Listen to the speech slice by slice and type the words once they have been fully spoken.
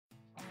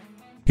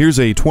Here's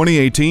a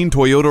 2018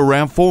 Toyota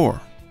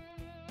RAV4.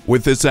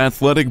 With its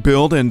athletic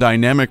build and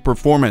dynamic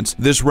performance,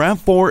 this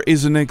RAV4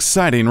 is an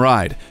exciting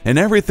ride and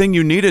everything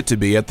you need it to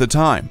be at the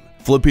time.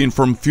 Flipping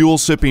from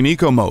fuel-sipping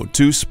eco mode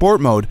to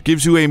sport mode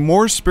gives you a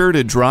more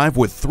spirited drive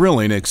with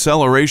thrilling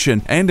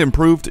acceleration and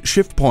improved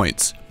shift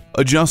points.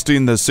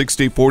 Adjusting the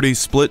 60/40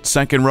 split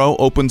second row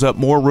opens up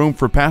more room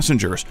for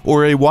passengers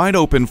or a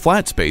wide-open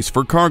flat space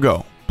for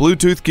cargo.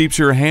 Bluetooth keeps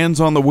your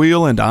hands on the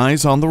wheel and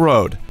eyes on the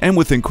road. And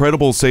with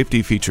incredible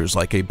safety features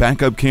like a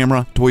backup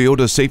camera,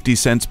 Toyota Safety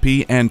Sense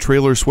P, and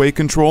trailer sway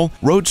control,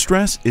 road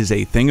stress is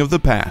a thing of the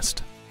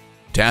past.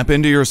 Tap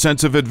into your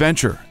sense of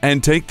adventure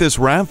and take this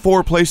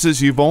RAV4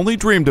 places you've only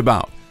dreamed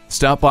about.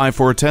 Stop by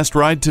for a test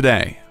ride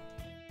today.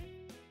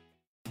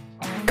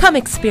 Come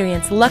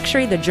experience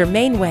luxury the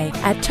Germain way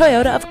at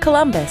Toyota of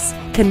Columbus,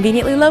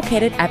 conveniently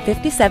located at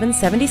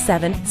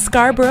 5777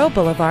 Scarborough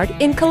Boulevard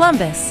in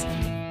Columbus.